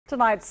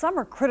Tonight, some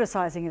are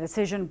criticizing a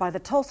decision by the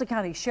Tulsa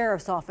County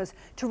Sheriff's Office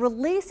to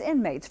release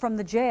inmates from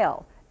the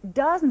jail.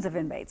 Dozens of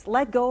inmates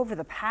let go over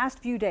the past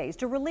few days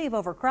to relieve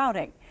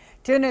overcrowding.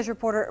 2 News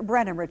reporter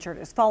Brandon Richard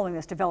is following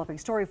this developing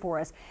story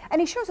for us,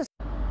 and he shows us.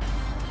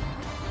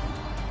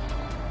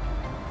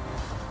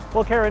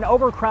 Well, Karen,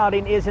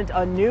 overcrowding isn't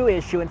a new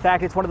issue. In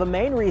fact, it's one of the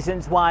main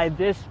reasons why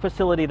this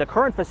facility, the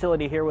current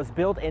facility here, was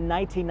built in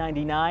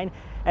 1999.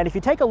 And if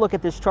you take a look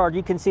at this chart,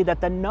 you can see that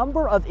the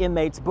number of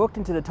inmates booked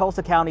into the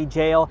Tulsa County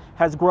Jail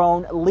has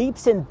grown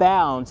leaps and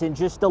bounds in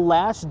just the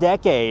last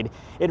decade.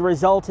 It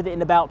resulted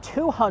in about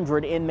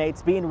 200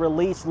 inmates being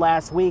released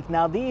last week.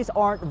 Now, these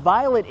aren't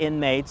violent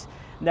inmates.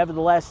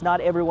 Nevertheless, not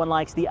everyone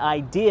likes the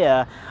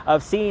idea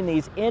of seeing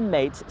these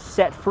inmates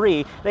set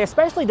free. They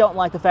especially don't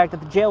like the fact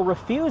that the jail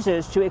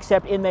refuses to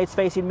accept inmates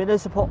facing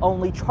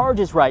municipal-only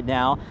charges right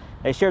now.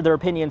 They shared their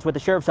opinions with the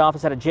Sheriff's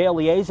Office at a jail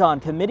liaison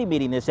committee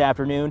meeting this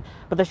afternoon,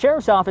 but the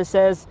Sheriff's Office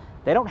says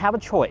they don't have a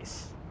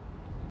choice.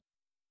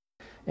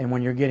 And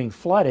when you're getting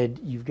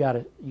flooded, you've got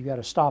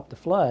to stop the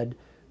flood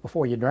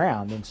before you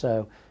drown. And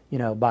so,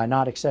 by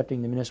not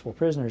accepting the municipal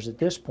prisoners at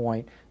this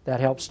point, that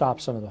helps stop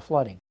some of the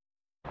flooding.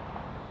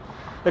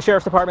 The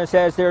Sheriff's Department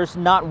says there's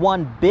not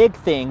one big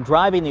thing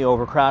driving the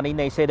overcrowding.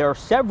 They say there are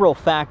several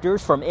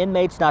factors, from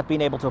inmates not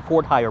being able to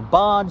afford higher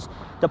bonds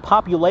to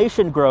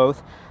population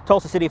growth.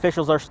 Tulsa city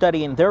officials are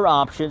studying their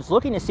options,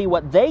 looking to see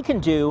what they can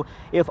do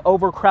if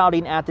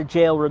overcrowding at the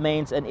jail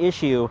remains an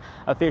issue.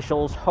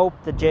 Officials hope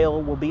the jail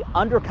will be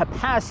under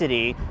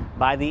capacity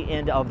by the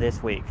end of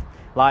this week.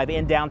 Live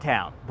in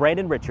downtown,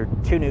 Brandon Richard,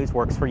 2 News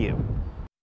works for you.